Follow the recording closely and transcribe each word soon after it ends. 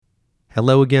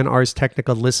Hello again, Ars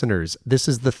Technica listeners. This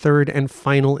is the third and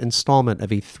final installment of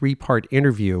a three-part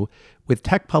interview with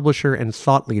tech publisher and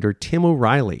thought leader Tim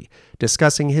O'Reilly,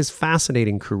 discussing his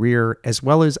fascinating career as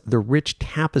well as the rich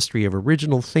tapestry of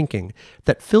original thinking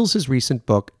that fills his recent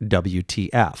book,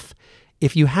 WTF.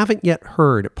 If you haven't yet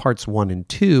heard parts 1 and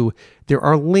 2, there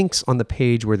are links on the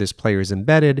page where this player is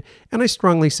embedded, and I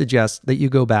strongly suggest that you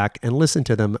go back and listen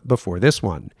to them before this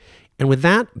one. And with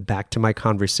that, back to my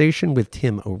conversation with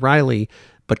Tim O'Reilly.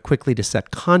 But quickly to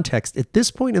set context, at this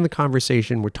point in the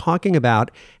conversation, we're talking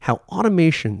about how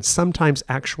automation sometimes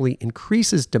actually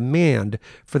increases demand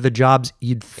for the jobs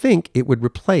you'd think it would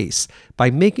replace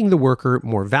by making the worker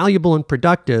more valuable and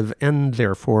productive and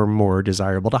therefore more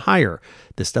desirable to hire.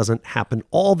 This doesn't happen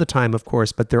all the time, of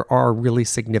course, but there are really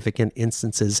significant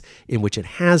instances in which it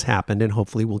has happened and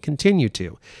hopefully will continue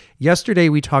to. Yesterday,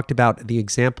 we talked about the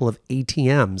example of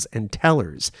ATMs and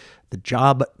tellers. The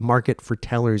job market for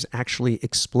tellers actually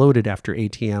exploded after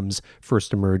ATMs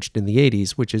first emerged in the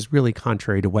 80s, which is really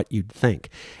contrary to what you'd think.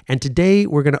 And today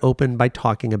we're going to open by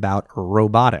talking about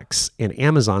robotics in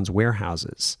Amazon's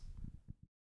warehouses.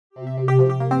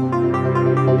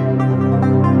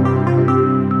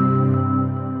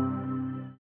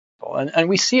 And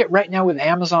we see it right now with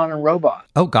Amazon and robots.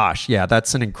 Oh gosh, yeah,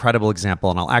 that's an incredible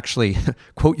example. And I'll actually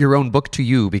quote your own book to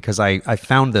you because I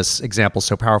found this example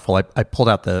so powerful. I pulled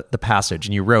out the passage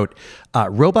and you wrote,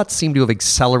 robots seem to have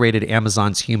accelerated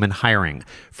Amazon's human hiring.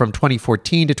 From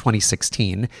 2014 to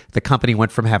 2016, the company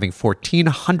went from having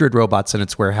 1,400 robots in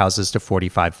its warehouses to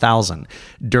 45,000.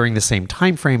 During the same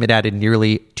time frame, it added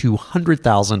nearly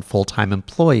 200,000 full-time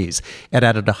employees. It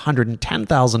added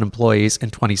 110,000 employees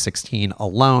in 2016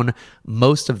 alone,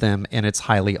 most of them in its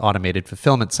highly automated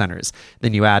fulfillment centers.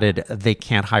 Then you added, they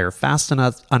can't hire fast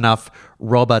enough.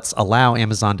 Robots allow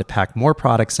Amazon to pack more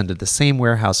products into the same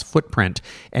warehouse footprint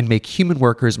and make human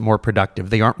workers more productive.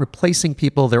 They aren't replacing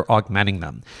people, they're augmenting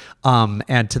them.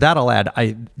 And to that, I'll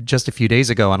add, just a few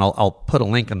days ago, and I'll put a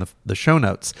link in the show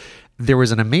notes, there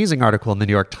was an amazing article in the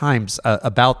New York Times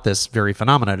about this very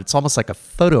phenomenon. It's almost like a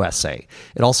photo essay.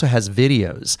 It also has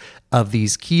videos of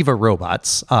these Kiva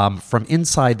robots from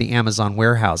inside the Amazon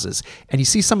warehouses. And you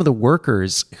see some of the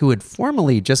workers who had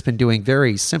formerly just been doing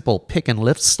very simple pick and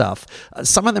lift stuff.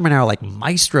 Some of them are now like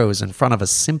maestros in front of a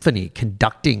symphony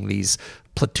conducting these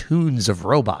platoons of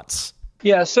robots.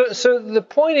 Yeah, so the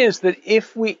point is that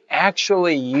if we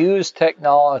actually use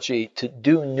technology to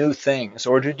do new things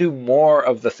or to do more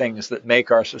of the things that make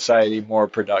our society more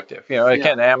productive,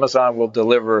 again, Amazon will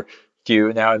deliver to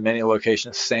you now in many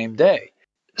locations same day.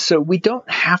 So we don't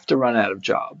have to run out of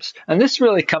jobs. And this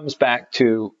really comes back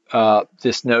to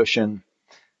this notion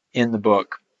in the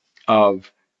book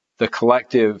of the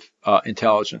collective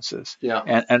intelligences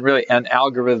and really and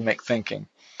algorithmic thinking.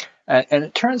 And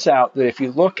it turns out that if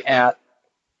you look at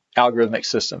algorithmic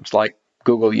systems like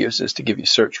Google uses to give you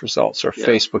search results or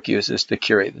Facebook uses to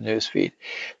curate the news feed,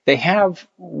 they have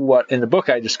what in the book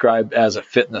I describe as a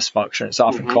fitness function. It's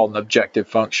often called an objective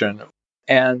function.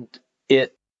 And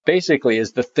it basically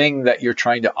is the thing that you're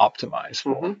trying to optimize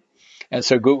for. And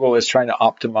so Google is trying to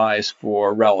optimize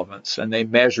for relevance, and they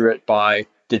measure it by,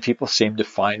 did people seem to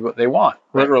find what they want?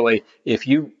 Literally, if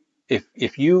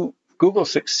Google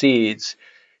succeeds,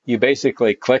 you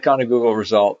basically click on a Google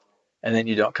result, and then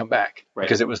you don't come back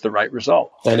because it was the right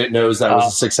result. And it knows that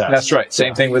was a success. That's right.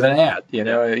 Same thing with an ad.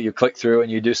 You click through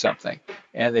and you do something.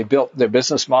 And they built their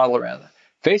business model around that.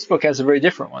 Facebook has a very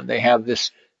different one. They have this,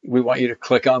 we want you to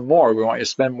click on more. We want you to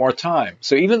spend more time.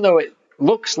 So even though it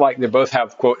looks like they both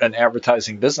have, quote, an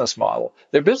advertising business model,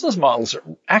 their business models are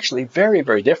actually very,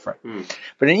 very different.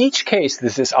 But in each case,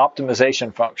 there's this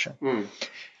optimization function.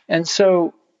 And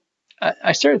so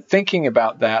I started thinking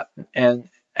about that and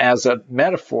as a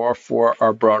metaphor for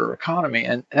our broader economy.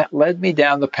 And that led me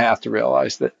down the path to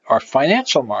realize that our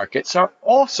financial markets are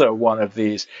also one of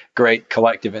these great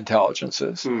collective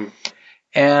intelligences.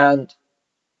 And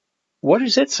what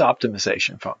is its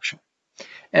optimization function?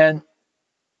 And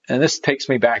this takes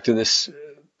me back to this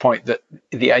point that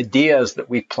the ideas that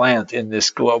we plant in this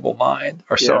global mind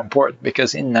are so important,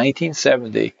 because in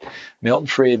 1970, Milton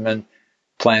Friedman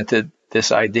planted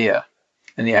this idea.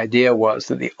 And the idea was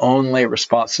that the only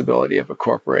responsibility of a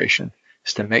corporation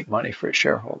is to make money for its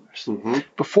shareholders.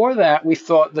 Before that, we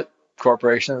thought that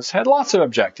corporations had lots of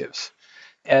objectives.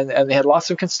 And they had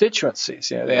lots of constituencies.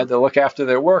 They had to look after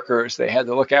their workers. They had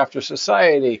to look after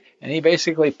society. And he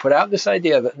basically put out this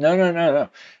idea that no.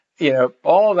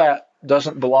 All of that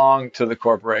doesn't belong to the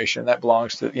corporation. That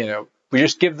belongs to, we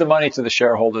just give the money to the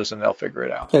shareholders and they'll figure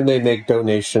it out. And they make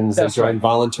donations. They join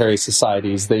voluntary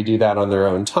societies. They do that on their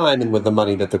own time and with the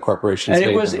money that the corporations paid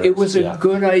them. And it was a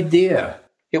good idea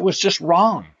it was just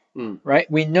wrong. Right?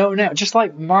 We know now, just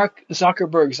like Mark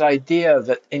Zuckerberg's idea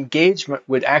that engagement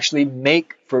would actually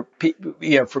make for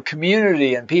for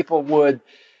community, and people would,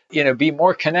 be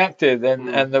more connected,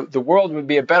 and the world would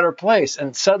be a better place.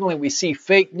 And suddenly we see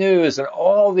fake news and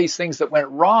all these things that went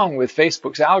wrong with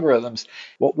Facebook's algorithms.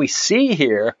 What we see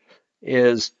here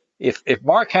is if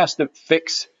Mark has to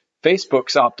fix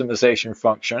Facebook's optimization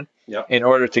function in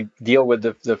order to deal with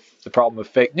the problem of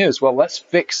fake news, well, let's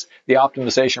fix the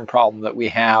optimization problem that we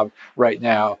have right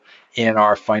now in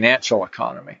our financial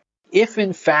economy. If,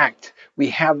 in fact, we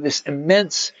have this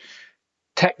immense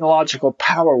technological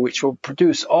power which will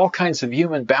produce all kinds of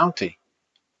human bounty,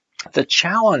 the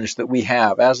challenge that we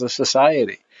have as a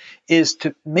society is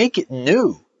to make it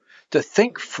new, to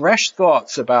think fresh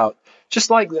thoughts about, just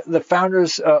like the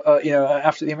founders,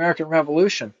 after the American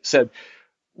Revolution said,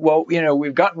 well,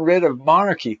 we've gotten rid of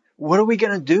monarchy. What are we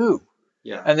going to do?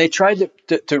 Yeah. And they tried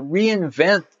to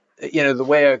reinvent, the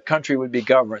way a country would be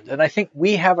governed. And I think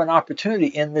we have an opportunity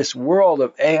in this world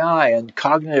of AI and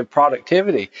cognitive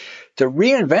productivity to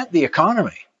reinvent the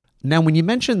economy. Now, when you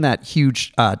mentioned that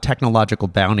huge technological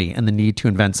bounty and the need to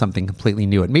invent something completely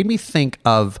new, it made me think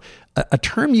of a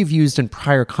term you've used in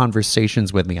prior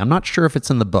conversations with me. I'm not sure if it's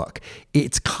in the book.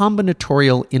 It's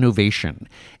combinatorial innovation.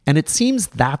 And it seems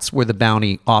that's where the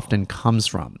bounty often comes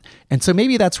from. And so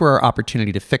maybe that's where our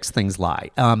opportunity to fix things lie.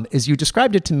 As you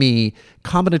described it to me,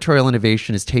 combinatorial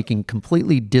innovation is taking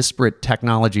completely disparate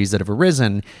technologies that have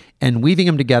arisen and weaving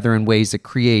them together in ways that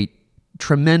create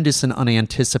tremendous and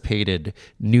unanticipated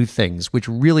new things, which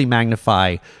really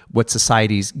magnify what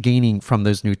society's gaining from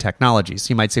those new technologies.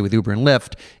 So you might say with Uber and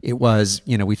Lyft, it was,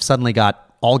 we've suddenly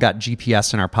all got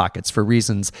GPS in our pockets for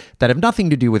reasons that have nothing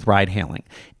to do with ride hailing.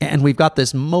 And we've got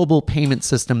this mobile payment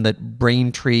system that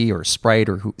Braintree or Stripe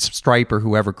or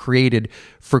whoever created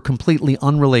for completely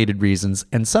unrelated reasons.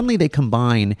 And suddenly they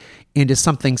combine into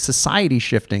something society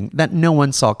shifting that no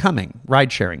one saw coming,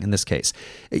 ride sharing in this case.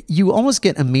 You almost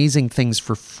get amazing things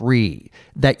for free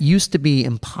that used to be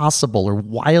impossible or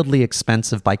wildly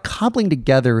expensive by cobbling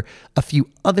together a few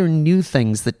other new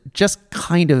things that just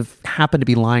kind of happen to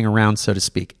be lying around, so to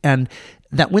speak. And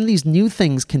that when these new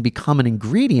things can become an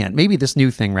ingredient, maybe this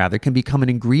new thing rather, can become an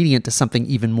ingredient to something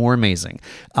even more amazing,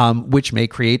 which may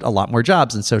create a lot more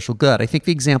jobs and social good. I think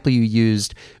the example you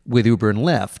used with Uber and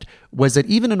Lyft was that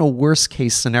even in a worst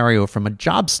case scenario from a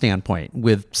job standpoint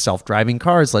with self-driving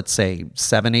cars, let's say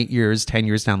 7, 8 years, 10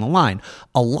 years down the line,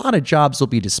 a lot of jobs will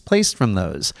be displaced from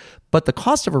those. But the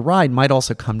cost of a ride might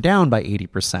also come down by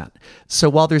 80%. So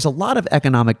while there's a lot of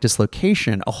economic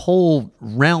dislocation, a whole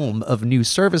realm of new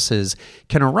services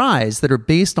can arise that are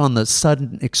based on the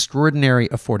sudden extraordinary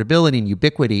affordability and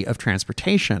ubiquity of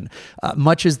transportation.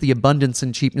 Much as the abundance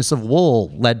and cheapness of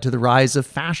wool led to the rise of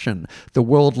fashion, the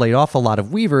world laid off a lot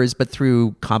of weavers, but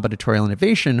through combinatorial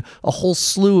innovation, a whole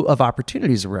slew of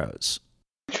opportunities arose.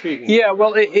 Yeah,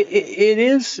 well, it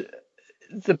is...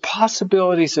 The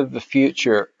possibilities of the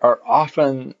future are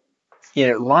often,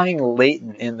 lying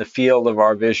latent in the field of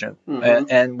our vision,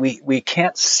 and we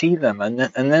can't see them, and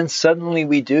then suddenly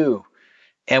we do,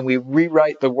 and we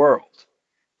rewrite the world,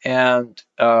 and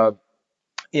so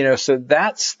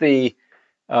that's the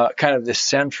kind of the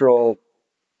central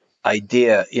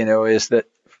idea, is that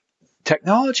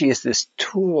technology is this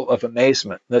tool of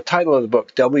amazement. The title of the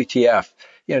book, WTF,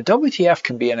 WTF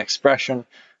can be an expression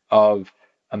of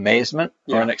amazement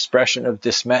or an expression of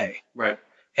dismay. Right.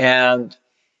 And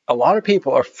a lot of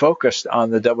people are focused on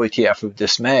the WTF of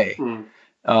dismay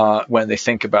when they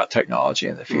think about technology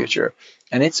in the future.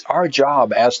 And it's our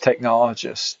job as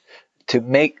technologists to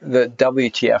make the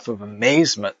WTF of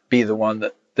amazement be the one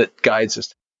that guides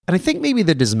us. And I think maybe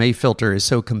the dismay filter is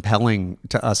so compelling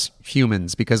to us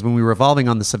humans because when we were evolving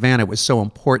on the savannah, it was so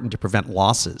important to prevent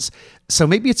losses. So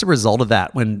maybe it's a result of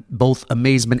that when both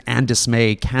amazement and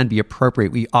dismay can be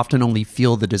appropriate. We often only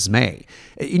feel the dismay.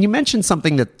 And you mentioned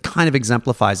something that kind of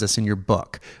exemplifies this in your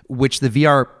book, which the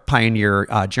VR pioneer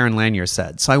Jaron Lanier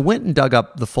said. So I went and dug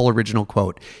up the full original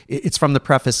quote. It's from the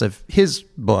preface of his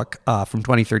book from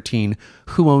 2013,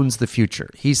 Who Owns the Future?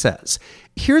 He says,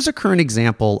 "Here's a current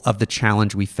example of the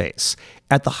challenge we face.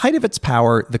 At the height of its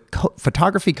power, the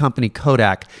photography company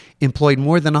Kodak employed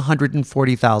more than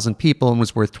 140,000 people and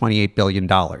was worth $28 billion. billion.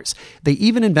 They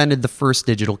even invented the first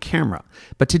digital camera.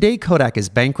 But today, Kodak is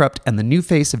bankrupt, and the new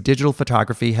face of digital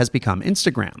photography has become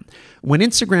Instagram. When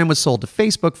Instagram was sold to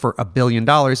Facebook for $1 billion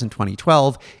in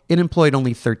 2012, it employed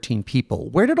only 13 people.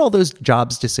 Where did all those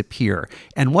jobs disappear?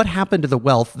 And what happened to the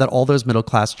wealth that all those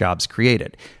middle-class jobs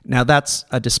created? Now, that's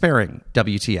a despairing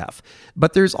WTF.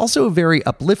 But there's also a very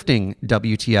uplifting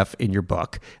WTF in your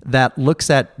book that looks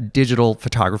at digital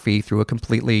photography through a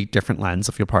completely different lens,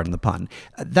 if you'll pardon the pun,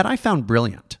 that I found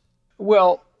brilliant.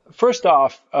 Well, first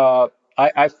off,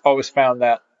 I've always found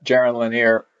that Jaron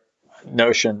Lanier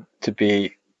notion to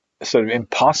be sort of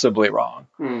impossibly wrong,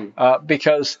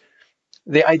 because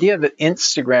the idea that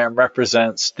Instagram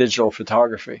represents digital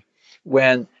photography,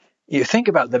 when you think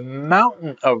about the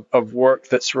mountain of work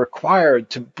that's required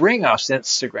to bring us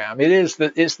Instagram,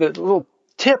 it's the little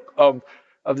tip of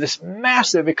this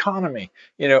massive economy,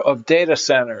 of data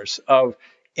centers, of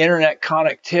internet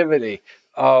connectivity,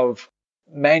 of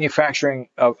manufacturing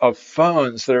of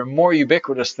phones that are more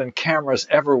ubiquitous than cameras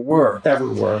ever were.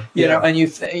 And you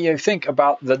think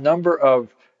about the number of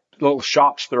little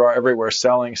shops there are everywhere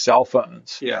selling cell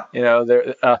phones.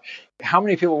 How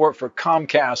many people work for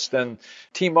Comcast and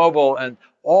T-Mobile and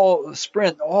all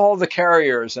Sprint, all the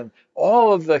carriers, and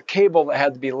all of the cable that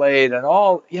had to be laid, and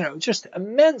all, just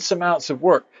immense amounts of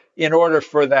work in order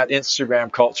for that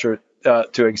Instagram culture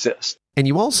to exist. And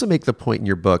you also make the point in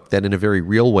your book that in a very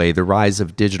real way, the rise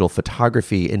of digital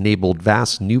photography enabled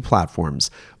vast new platforms,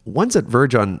 ones that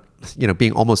verge on,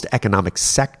 being almost economic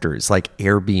sectors like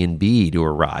Airbnb to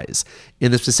arise.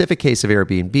 In the specific case of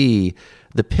Airbnb,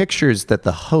 the pictures that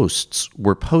the hosts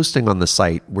were posting on the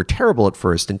site were terrible at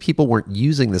first, and people weren't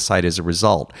using the site as a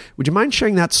result. Would you mind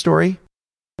sharing that story?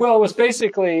 Well, it was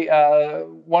basically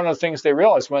one of the things they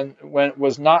realized when it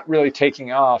was not really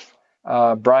taking off.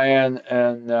 Brian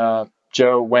and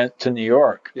Joe went to New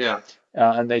York,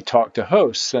 and they talked to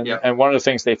hosts. And one of the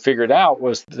things they figured out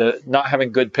was that not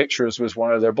having good pictures was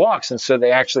one of their blocks. And so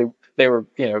they were,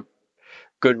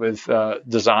 good with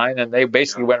design, and they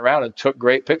basically went around and took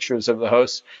great pictures of the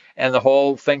hosts, and the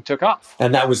whole thing took off.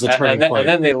 And that was the turning point. And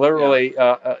then they literally,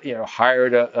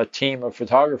 hired a team of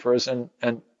photographers and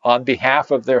on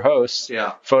behalf of their hosts,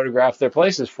 photographed their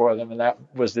places for them. And that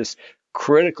was this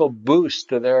critical boost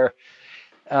to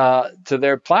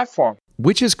their platform.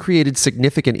 Which has created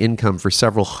significant income for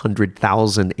several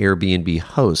 100,000 Airbnb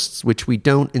hosts, which we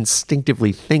don't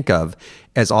instinctively think of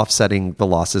as offsetting the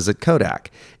losses at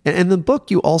Kodak. And in the book,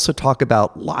 you also talk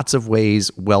about lots of ways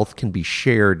wealth can be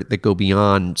shared that go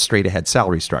beyond straight-ahead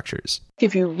salary structures.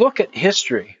 If you look at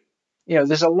history,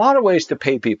 there's a lot of ways to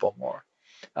pay people more.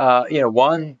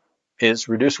 One is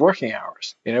reduce working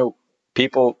hours.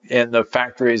 People in the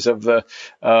factories of the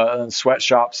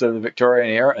sweatshops of the Victorian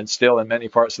era, and still in many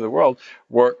parts of the world,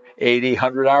 work 80,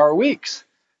 100-hour weeks.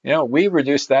 We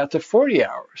reduced that to 40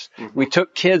 hours. Mm-hmm. We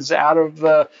took kids out of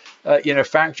the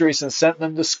factories and sent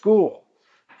them to school.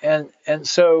 And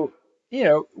so,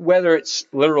 whether it's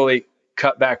literally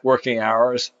cut back working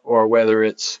hours or whether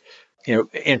it's,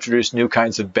 introduce new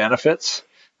kinds of benefits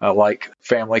like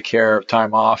family care,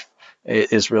 time off,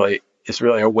 is really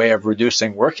a way of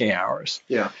reducing working hours.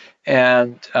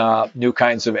 And new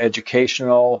kinds of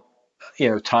educational,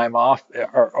 time off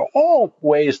are all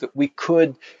ways that we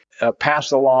could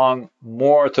pass along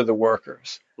more to the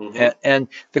workers. Mm-hmm. And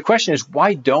the question is,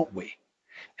 why don't we?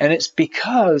 And it's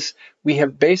because we're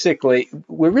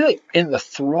really in the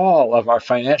thrall of our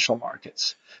financial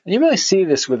markets. And you really see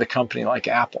this with a company like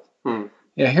Apple.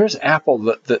 Here's Apple,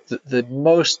 the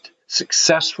most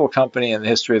successful company in the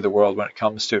history of the world when it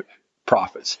comes to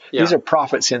profits. These are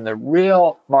profits in the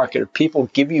real market of people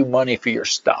give you money for your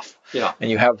stuff, and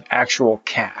you have actual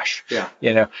cash,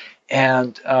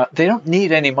 and they don't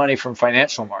need any money from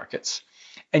financial markets,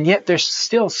 and yet they're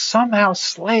still somehow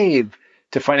slave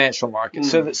to financial markets,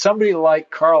 so that somebody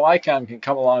like Carl Icahn can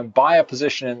come along, buy a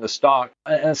position in the stock,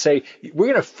 and say, we're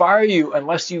going to fire you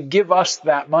unless you give us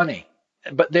that money.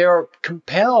 But they are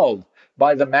compelled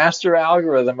by the master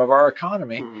algorithm of our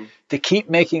economy to keep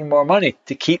making more money,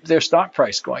 to keep their stock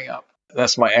price going up.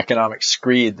 That's my economic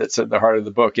screed that's at the heart of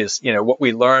the book is, what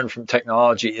we learn from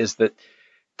technology is that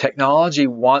technology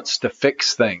wants to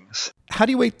fix things. How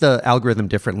do you weight the algorithm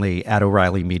differently at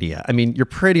O'Reilly Media? I mean, you're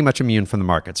pretty much immune from the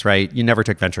markets, right? You never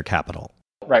took venture capital.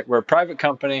 Right. We're a private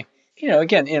company.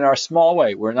 Again, in our small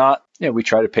way, we're not, we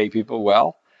try to pay people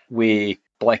well. We,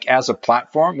 as a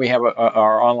platform, we have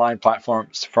our online platform,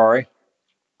 Safari.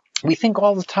 we think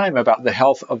all the time about the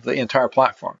health of the entire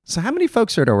platform. So how many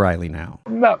folks are at O'Reilly now?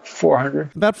 About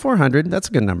 400. About 400. That's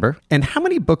a good number. And how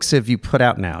many books have you put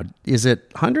out now? Is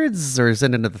it hundreds or is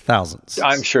it into the thousands?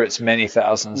 I'm sure it's many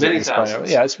thousands. Many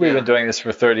thousands. Yeah, we've been doing this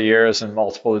for 30 years and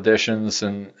multiple editions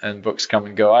and books come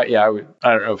and go. I don't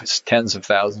know if it's tens of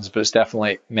thousands, but it's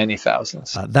definitely many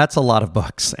thousands. That's a lot of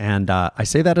books. And I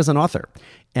say that as an author.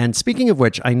 And speaking of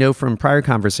which, I know from prior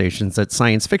conversations that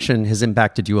science fiction has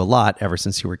impacted you a lot ever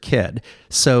since you were a kid.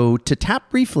 So to tap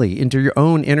briefly into your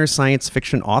own inner science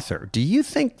fiction author, do you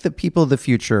think the people of the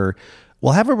future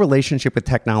will have a relationship with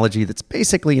technology that's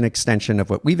basically an extension of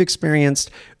what we've experienced?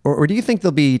 Or do you think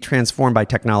they'll be transformed by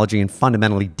technology in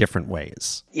fundamentally different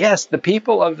ways? Yes, the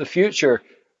people of the future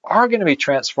are going to be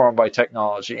transformed by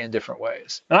technology in different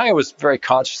ways. And I was very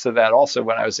conscious of that also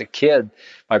when I was a kid.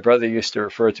 My brother used to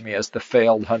refer to me as the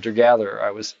failed hunter-gatherer.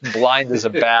 I was blind as a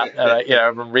bat, and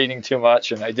I've been reading too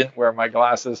much, and I didn't wear my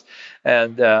glasses.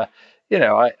 And, I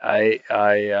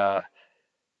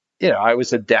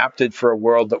was adapted for a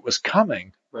world that was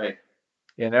coming. Right.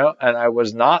 And I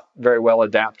was not very well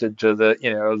adapted to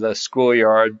the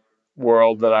schoolyard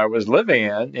world that I was living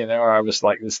in. I was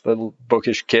like this little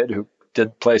bookish kid who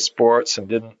didn't play sports and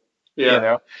didn't,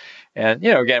 and,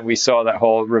 again, we saw that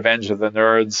whole revenge of the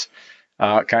nerds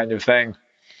kind of thing.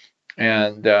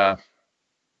 And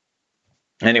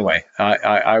anyway,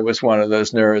 I was one of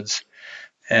those nerds.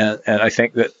 And I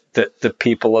think that the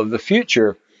people of the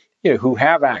future, who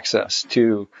have access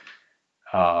to,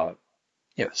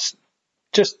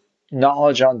 just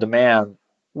knowledge on demand,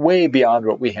 way beyond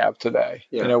what we have today,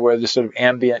 where the sort of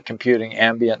ambient computing,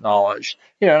 ambient knowledge,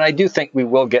 and I do think we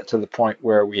will get to the point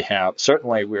where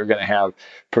certainly we're going to have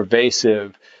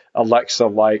pervasive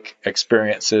Alexa-like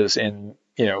experiences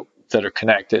that are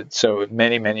connected. So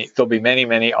there'll be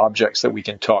many objects that we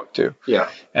can talk to,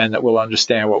 and that will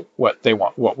understand what they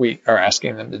want, what we are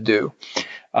asking them to do.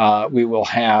 We will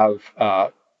have,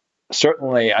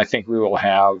 certainly, I think we will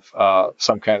have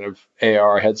some kind of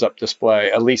AR heads-up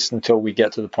display, at least until we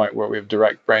get to the point where we have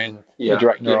direct neural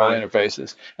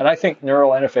interfaces. And I think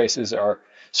neural interfaces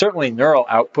certainly neural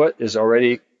output is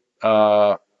already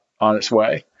on its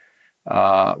way,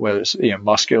 whether it's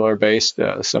muscular-based,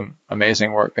 some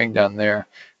amazing work being done there.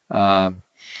 Whether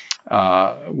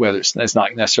it's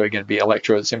not necessarily going to be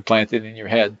electrodes implanted in your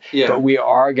head, but we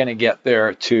are going to get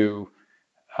there to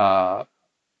a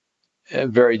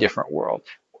very different world,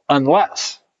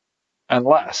 unless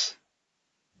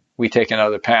we take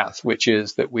another path, which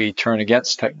is that we turn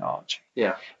against technology.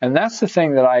 And that's the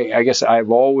thing that I guess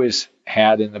I've always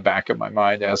had in the back of my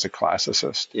mind as a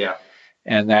classicist.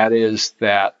 And that is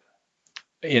that,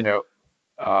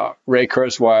 Ray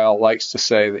Kurzweil likes to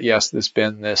say that, yes, there's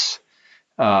been this,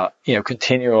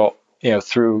 continual,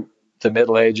 through the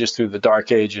Middle Ages, through the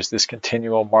Dark Ages, this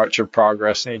continual march of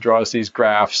progress. And he draws these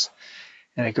graphs.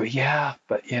 And I go,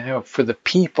 but, for the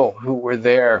people who were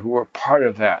there, who were part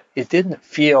of that, it didn't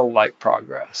feel like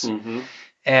progress. Mm-hmm.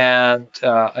 And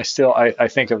I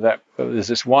think of that. There's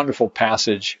this wonderful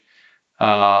passage in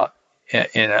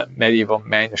a medieval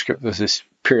manuscript. There's this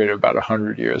period of about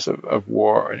 100 years of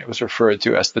war, and it was referred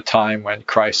to as the time when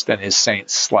Christ and his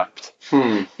saints slept.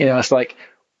 It's like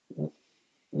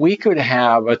we could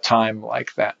have a time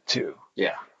like that too.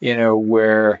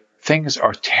 Where things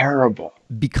are terrible.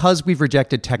 Because we've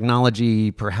rejected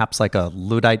technology, perhaps like a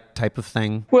Luddite type of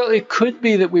thing? Well, it could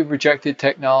be that we've rejected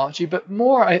technology, but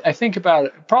more, I think about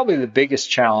it, probably the biggest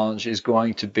challenge is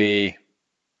going to be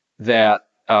that,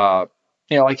 like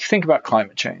you think about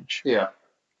climate change.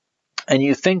 And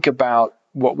you think about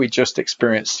what we just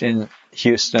experienced in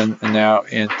Houston and now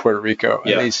in Puerto Rico,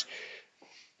 and these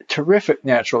terrific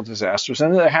natural disasters,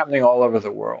 and they're happening all over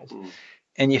the world.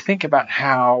 And you think about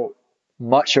how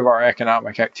much of our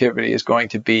economic activity is going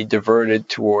to be diverted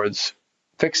towards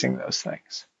fixing those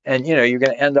things. And, you're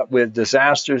going to end up with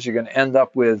disasters. You're going to end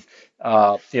up with,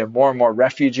 more and more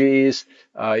refugees.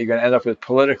 You're going to end up with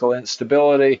political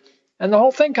instability. And the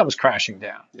whole thing comes crashing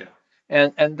down.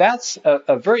 And that's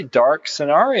a very dark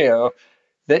scenario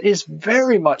that is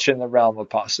very much in the realm of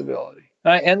possibility.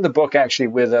 And I end the book actually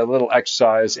with a little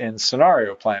exercise in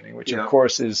scenario planning, which of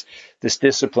course is this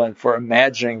discipline for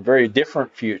imagining very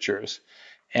different futures.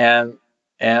 And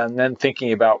then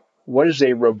thinking about what is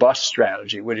a robust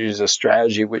strategy, what is a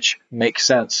strategy which makes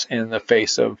sense in the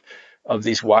face of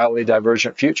these wildly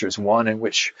divergent futures, one in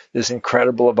which there's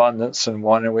incredible abundance and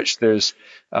one in which there's,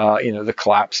 the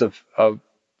collapse of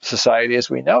society as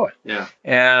we know it.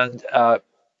 And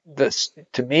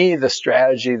to me, the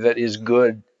strategy that is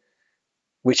good,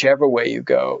 whichever way you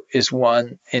go, is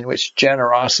one in which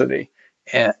generosity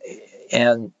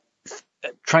and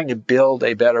trying to build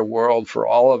a better world for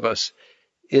all of us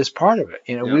is part of it.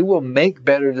 We will make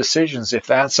better decisions if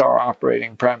that's our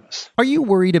operating premise. Are you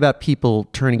worried about people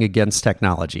turning against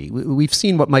technology? We've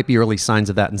seen what might be early signs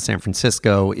of that in San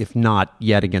Francisco, if not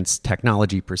yet against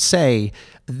technology per se.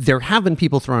 There have been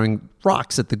people throwing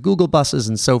rocks at the Google buses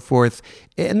and so forth.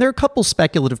 And there are a couple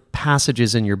speculative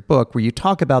passages in your book where you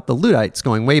talk about the Luddites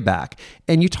going way back.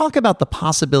 And you talk about the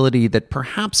possibility that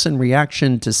perhaps in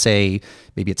reaction to, say,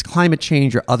 maybe it's climate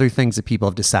change or other things that people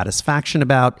have dissatisfaction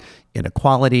about,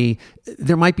 inequality,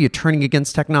 there might be a turning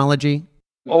against technology.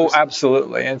 Oh,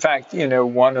 absolutely. In fact,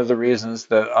 one of the reasons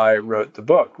that I wrote the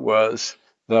book was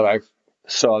that I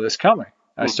saw this coming.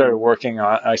 I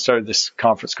started this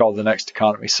conference called the Next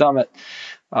Economy Summit.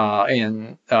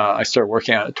 I started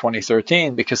working on it in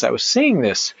 2013 because I was seeing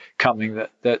this coming,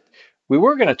 that we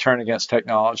were going to turn against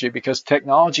technology because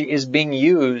technology is being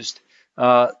used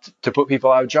to put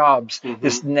people out of jobs. Mm-hmm.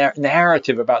 This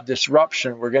narrative about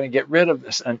disruption, we're going to get rid of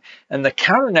this. And the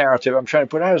counter narrative I'm trying to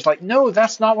put out is like, no,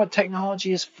 that's not what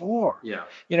technology is for. Yeah.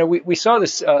 We saw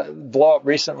this blow up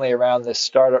recently around this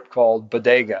startup called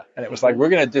Bodega. And it was like, we're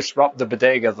going to disrupt the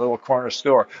Bodega, the little corner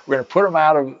store. We're going to put them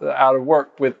out of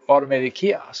work with automated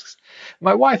kiosks.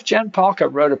 My wife, Jen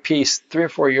Palka, wrote a piece 3 or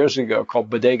 4 years ago called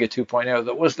Bodega 2.0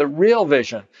 that was the real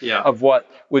vision of what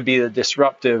would be the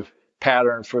disruptive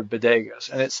pattern for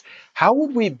bodegas. And it's how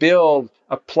would we build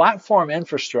a platform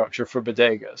infrastructure for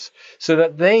bodegas so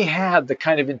that they had the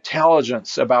kind of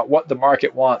intelligence about what the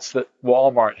market wants that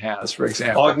Walmart has, for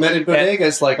example. Augmented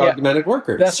bodegas, augmented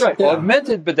workers. That's right. Yeah.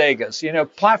 Augmented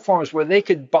bodegas, platforms where they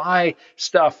could buy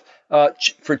stuff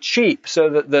for cheap, so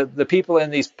that the people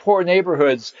in these poor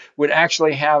neighborhoods would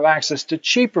actually have access to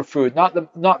cheaper food.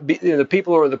 The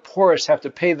people who are the poorest have to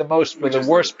pay the most for the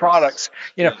worst products.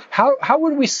 How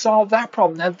would we solve that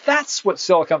problem? Now that's what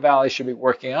Silicon Valley should be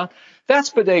working on. That's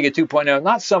Bodega 2.0,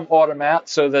 not some automat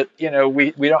so that,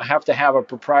 we don't have to have a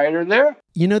proprietor there.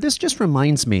 This just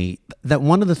reminds me that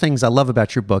one of the things I love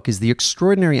about your book is the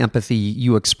extraordinary empathy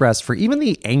you express for even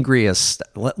the angriest,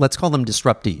 let's call them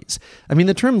disruptees. I mean,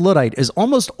 the term Luddite is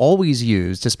almost always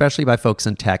used, especially by folks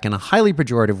in tech, in a highly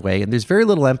pejorative way, and there's very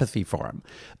little empathy for them.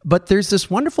 But there's this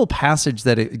wonderful passage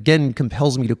that, again,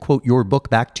 compels me to quote your book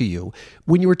back to you,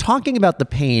 when you were talking about the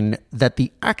pain that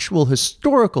the actual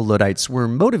historical Luddites were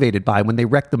motivated by when they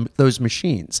wrecked those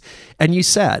machines. And you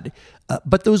said,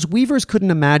 but those weavers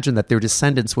couldn't imagine that their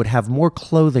descendants would have more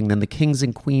clothing than the kings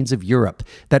and queens of Europe,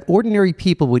 that ordinary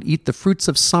people would eat the fruits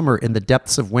of summer in the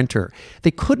depths of winter.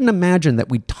 They couldn't imagine that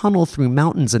we'd tunnel through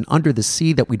mountains and under the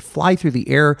sea, that we'd fly through the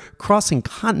air, crossing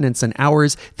continents in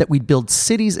hours, that we'd build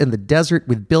cities in the desert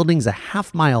with buildings a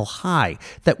half-mile high,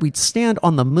 that we'd stand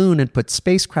on the moon and put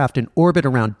spacecraft in orbit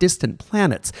around distant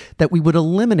planets, that we would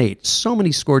eliminate so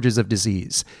many scourges of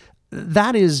disease.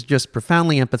 That is just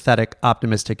profoundly empathetic,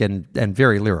 optimistic, and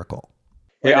very lyrical.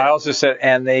 Yeah, I also said,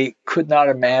 and they could not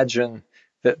imagine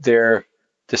that their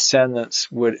descendants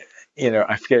would,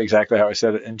 I forget exactly how I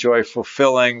said it, enjoy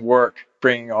fulfilling work,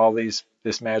 bringing all this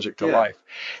magic to life.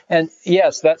 And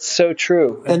yes, that's so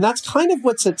true. And that's kind of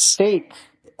what's at stake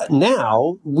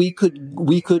now. We could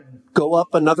go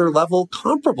up another level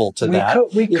comparable to that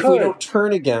if we don't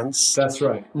turn against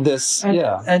this.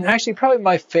 And actually, probably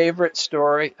my favorite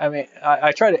story,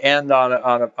 I try to end on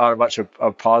a bunch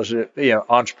of positive,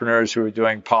 entrepreneurs who are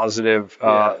doing positive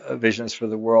visions for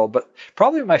the world. But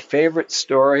probably my favorite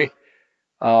story,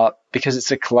 because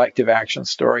it's a collective action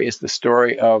story, is the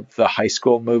story of the high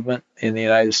school movement in the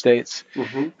United States,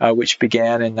 which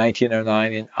began in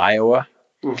 1909 in Iowa,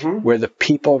 where the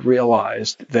people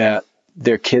realized that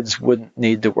their kids wouldn't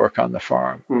need to work on the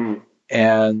farm,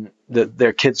 and that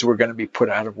their kids were going to be put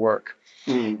out of work.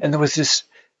 And there was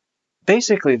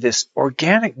basically this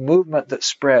organic movement that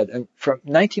spread. And from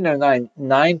 1909,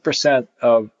 9%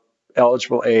 of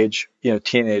eligible age,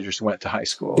 teenagers went to high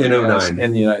school in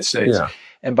the United States. Yeah.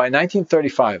 And by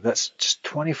 1935, that's just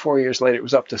 24 years later, it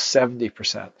was up to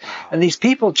 70%. And these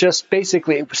people just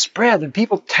basically, it was spread, and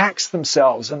people taxed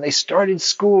themselves, and they started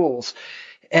schools.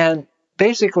 And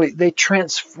basically, they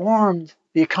transformed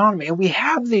the economy. And we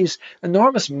have these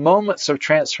enormous moments of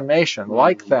transformation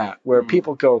like that, where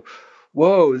people go,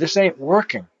 whoa, this ain't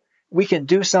working. We can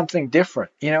do something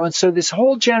different. And so this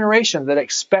whole generation that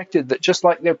expected that just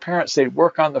like their parents, they'd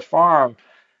work on the farm,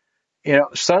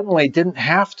 suddenly didn't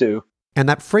have to. And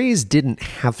that phrase "didn't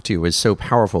have to" is so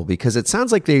powerful because it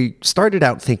sounds like they started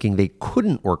out thinking they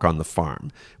couldn't work on the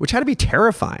farm, which had to be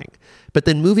terrifying. But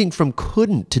then moving from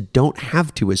couldn't to don't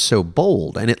have to is so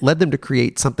bold, and it led them to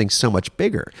create something so much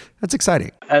bigger. That's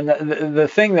exciting. And the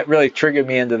thing that really triggered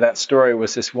me into that story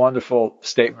was this wonderful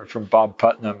statement from Bob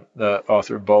Putnam, the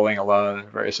author of Bowling Alone and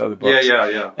various other books.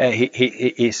 Yeah. And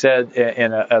he said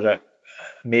at a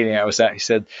meeting I was at, he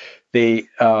said,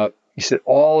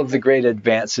 all of the great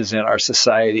advances in our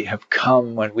society have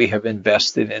come when we have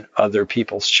invested in other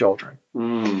people's children.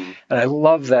 And I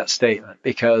love that statement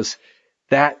because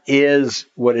that is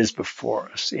what is before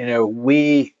us.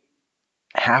 We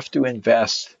have to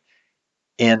invest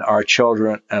in our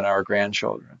children and our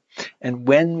grandchildren. And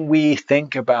when we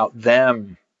think about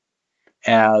them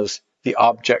as the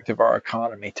object of our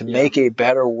economy, to make a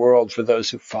better world for those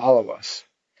who follow us,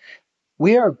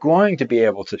 we are going to be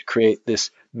able to create this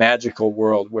magical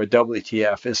world where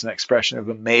WTF is an expression of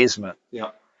amazement.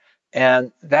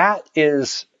 And that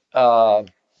is,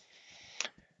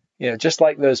 just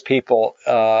like those people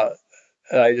I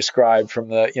described from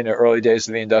the early days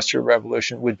of the Industrial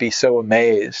Revolution would be so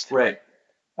amazed. Right.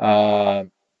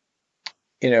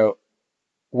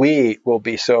 We will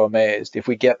be so amazed if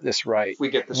we get this right.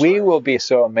 We will be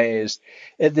so amazed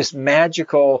at this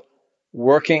magical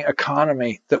working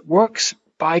economy that works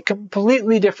by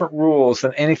completely different rules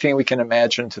than anything we can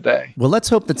imagine today. Well, let's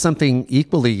hope that something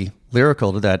equally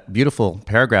lyrical to that beautiful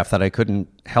paragraph that I couldn't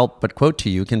help but quote to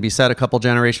you can be said a couple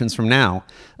generations from now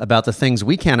about the things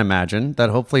we can't imagine that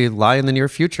hopefully lie in the near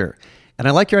future. And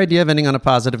I like your idea of ending on a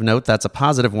positive note. That's a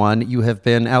positive one. You have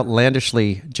been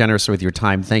outlandishly generous with your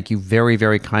time. Thank you very,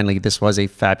 very kindly. This was a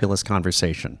fabulous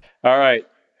conversation. All right.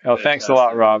 Well, thanks a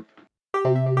lot, Rob.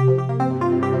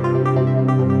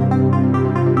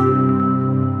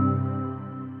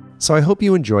 So I hope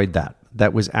you enjoyed that.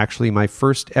 That was actually my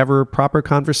first ever proper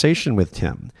conversation with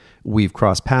Tim. We've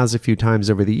crossed paths a few times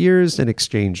over the years and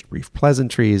exchanged brief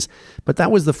pleasantries, but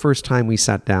that was the first time we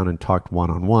sat down and talked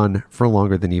one-on-one for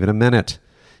longer than even a minute.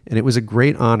 And it was a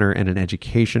great honor and an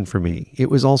education for me. It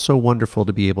was also wonderful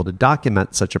to be able to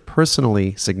document such a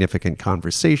personally significant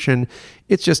conversation.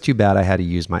 It's just too bad I had to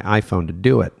use my iPhone to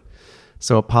do it.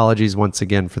 So apologies once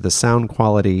again for the sound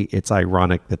quality. It's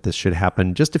ironic that this should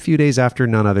happen just a few days after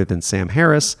none other than Sam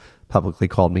Harris publicly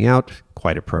called me out,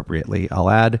 quite appropriately,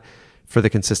 I'll add, for the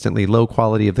consistently low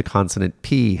quality of the consonant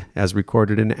P as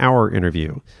recorded in our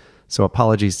interview. So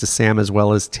apologies to Sam as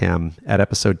well as Tim. At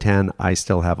episode 10, I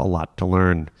still have a lot to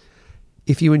learn.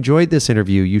 If you enjoyed this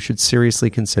interview, you should seriously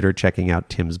consider checking out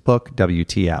Tim's book,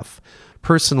 WTF.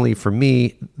 Personally, for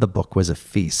me, the book was a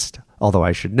feast. Although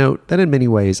I should note that in many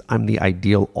ways, I'm the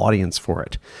ideal audience for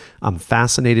it. I'm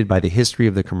fascinated by the history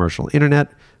of the commercial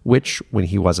internet, which, when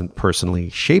he wasn't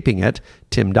personally shaping it,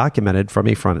 Tim documented from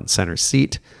a front and center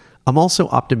seat. I'm also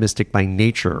optimistic by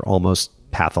nature, almost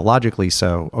pathologically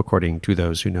so, according to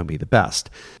those who know me the best.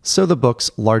 So the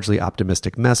book's largely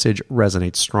optimistic message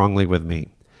resonates strongly with me.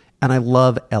 And I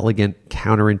love elegant,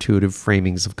 counterintuitive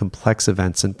framings of complex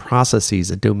events and processes,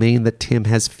 a domain that Tim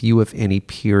has few, if any,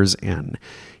 peers in.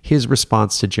 His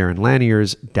response to Jaron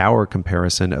Lanier's dour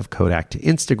comparison of Kodak to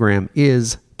Instagram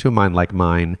is, to a mind like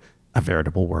mine, a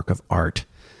veritable work of art.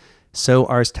 So,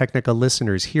 Ars Technica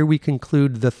listeners, here we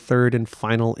conclude the third and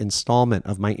final installment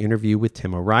of my interview with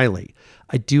Tim O'Reilly.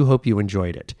 I do hope you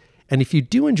enjoyed it. And if you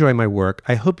do enjoy my work,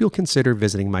 I hope you'll consider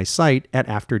visiting my site at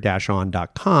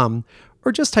after-on.com,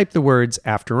 or just type the words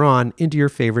 "After On" into your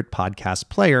favorite podcast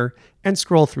player and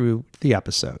scroll through the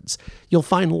episodes. You'll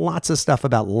find lots of stuff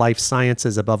about life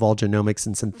sciences, above all genomics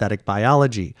and synthetic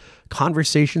biology,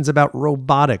 conversations about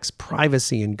robotics,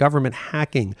 privacy and government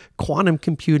hacking, quantum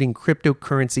computing,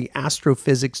 cryptocurrency,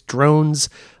 astrophysics, drones,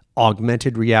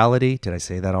 augmented reality, did I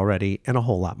say that already, and a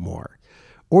whole lot more.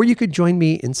 Or you could join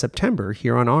me in September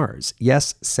here on Ars.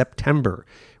 Yes, September.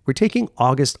 We're taking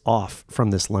August off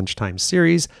from this lunchtime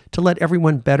series to let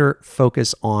everyone better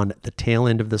focus on the tail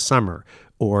end of the summer,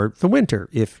 or the winter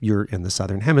if you're in the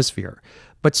Southern Hemisphere.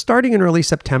 But starting in early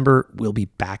September, we'll be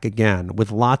back again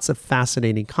with lots of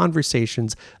fascinating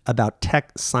conversations about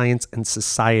tech, science, and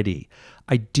society.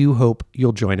 I do hope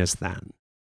you'll join us then.